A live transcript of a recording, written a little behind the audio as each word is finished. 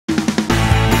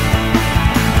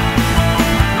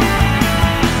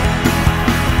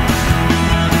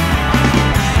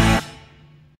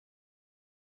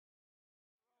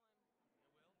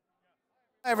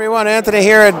Hi everyone, Anthony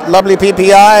here at lovely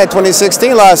PPI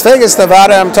 2016 Las Vegas,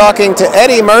 Nevada. I'm talking to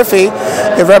Eddie Murphy,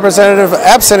 the representative of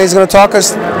Epson. He's going to talk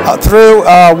us through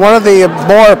one of the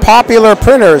more popular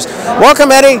printers.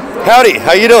 Welcome, Eddie. Howdy,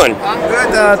 how you doing? I'm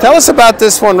good. Tell us about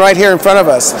this one right here in front of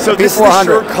us. So this is the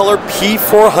Sure Color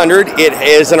P400. It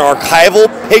is an archival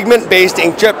pigment-based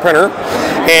inkjet printer.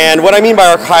 And what I mean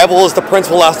by archival is the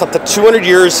prints will last up to 200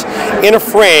 years in a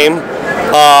frame.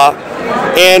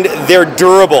 And they're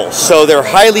durable, so they're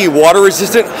highly water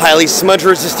resistant, highly smudge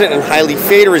resistant, and highly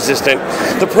fade resistant.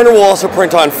 The printer will also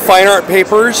print on fine art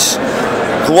papers,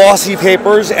 glossy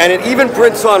papers, and it even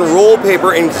prints on roll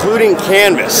paper, including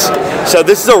canvas. So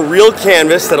this is a real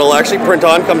canvas that it'll actually print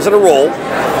on, comes in a roll,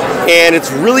 and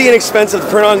it's really inexpensive to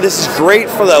print on. This is great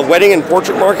for the wedding and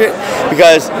portrait market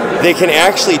because they can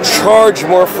actually charge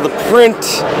more for the print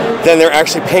than they're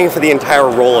actually paying for the entire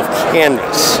roll of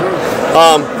canvas.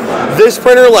 This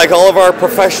printer, like all of our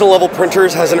professional level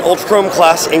printers, has an Ultrachrome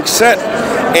class ink set,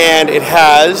 and it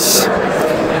has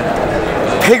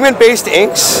pigment-based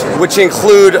inks, which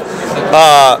include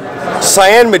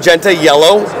cyan, magenta,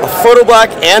 yellow, a photo black,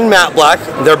 and matte black.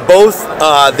 They're both,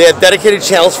 they have dedicated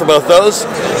channels for both those.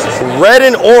 Red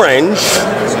and orange,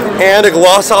 and a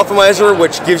gloss optimizer,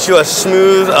 which gives you a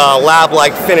smooth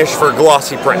lab-like finish for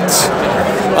glossy prints.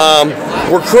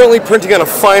 We're currently printing on a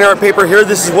fine art paper here.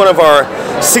 This is one of our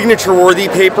signature-worthy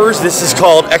papers. This is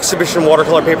called Exhibition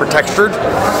Watercolor Paper Textured.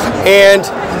 And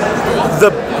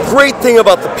the great thing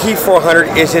about the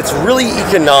P400 is it's really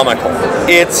economical.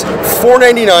 It's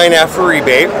 $4.99 after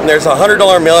rebate. There's a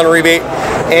 $100 mail-in rebate.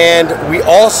 And we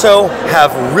also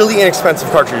have really inexpensive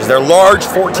cartridges. They're large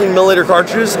 14 milliliter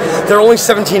cartridges. They're only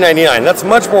 $17.99. That's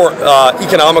much more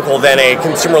economical than a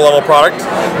consumer level product.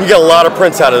 You get a lot of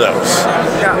prints out of those.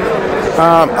 Yeah.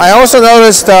 I also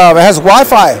noticed it has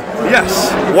Wi-Fi.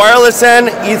 Yes. Wireless N,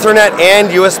 Ethernet, and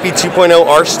USB 2.0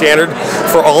 are standard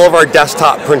for all of our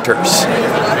desktop printers.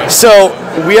 So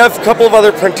we have a couple of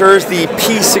other printers, the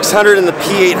P600 and the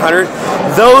P800.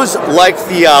 Those, like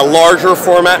the larger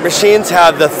format machines,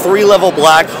 have the 3-level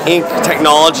black ink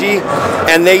technology,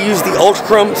 and they use the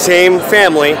Ultrachrome, same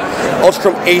family,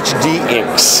 Ultrachrome HD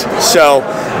inks. So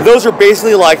those are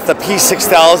basically like the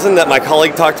P6000 that my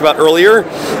colleague talked about earlier.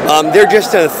 They're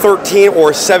just in a 13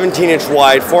 or 17-inch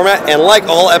wide format, and like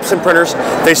all Epson printers,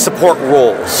 they support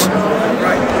rolls.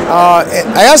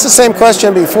 I asked the same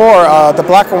question before, the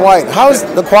black and white. How's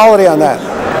the quality on that?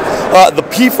 The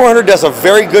P400 does a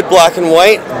very good black and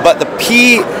white, but the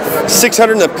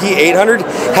P600 and the P800,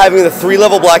 having the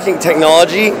 3-level black ink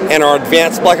technology and our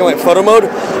advanced black and white photo mode,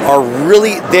 are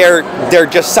really, they're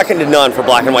just second to none for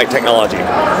black and white technology.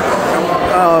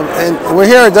 And we're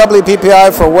here at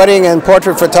WPPI for wedding and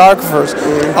portrait photographers.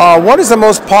 What is the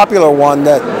most popular one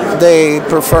that they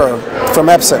prefer from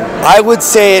Epson? I would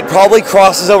say it probably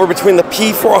crosses over between the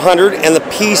P400 and the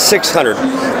P600.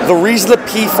 The reason the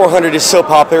P400 is so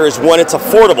popular is, one, it's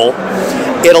affordable.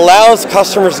 It allows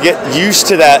customers to get used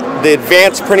to the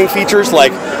advanced printing features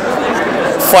like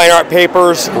fine art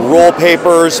papers, roll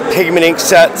papers, pigment ink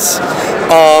sets.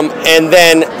 And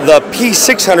then the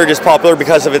P600 is popular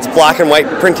because of its black and white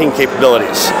printing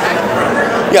capabilities.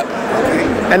 Yep.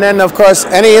 And then, of course,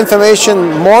 any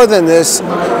information more than this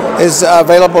is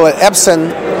available at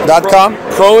Epson.com?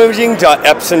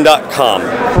 Proimaging.epson.com.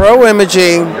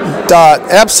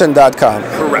 Proimaging.epson.com.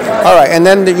 Correct. All right, and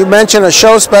then you mentioned a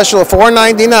show special of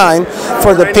 $4.99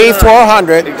 for the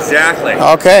P400. Exactly.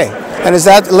 Okay. And is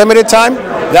that limited time?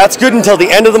 That's good until the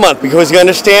end of the month, because you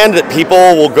understand that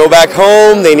people will go back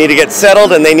home, they need to get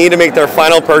settled, and they need to make their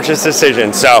final purchase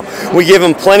decision. So we give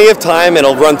them plenty of time, and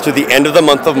it'll run through the end of the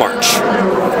month of March.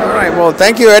 All right, well,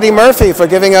 thank you, Eddie Murphy, for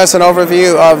giving us an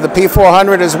overview of the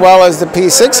P400 as well as the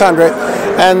P600,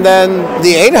 and then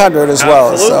the 800 as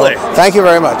well. Absolutely. So thank you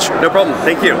very much. No problem.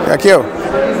 Thank you. Thank you.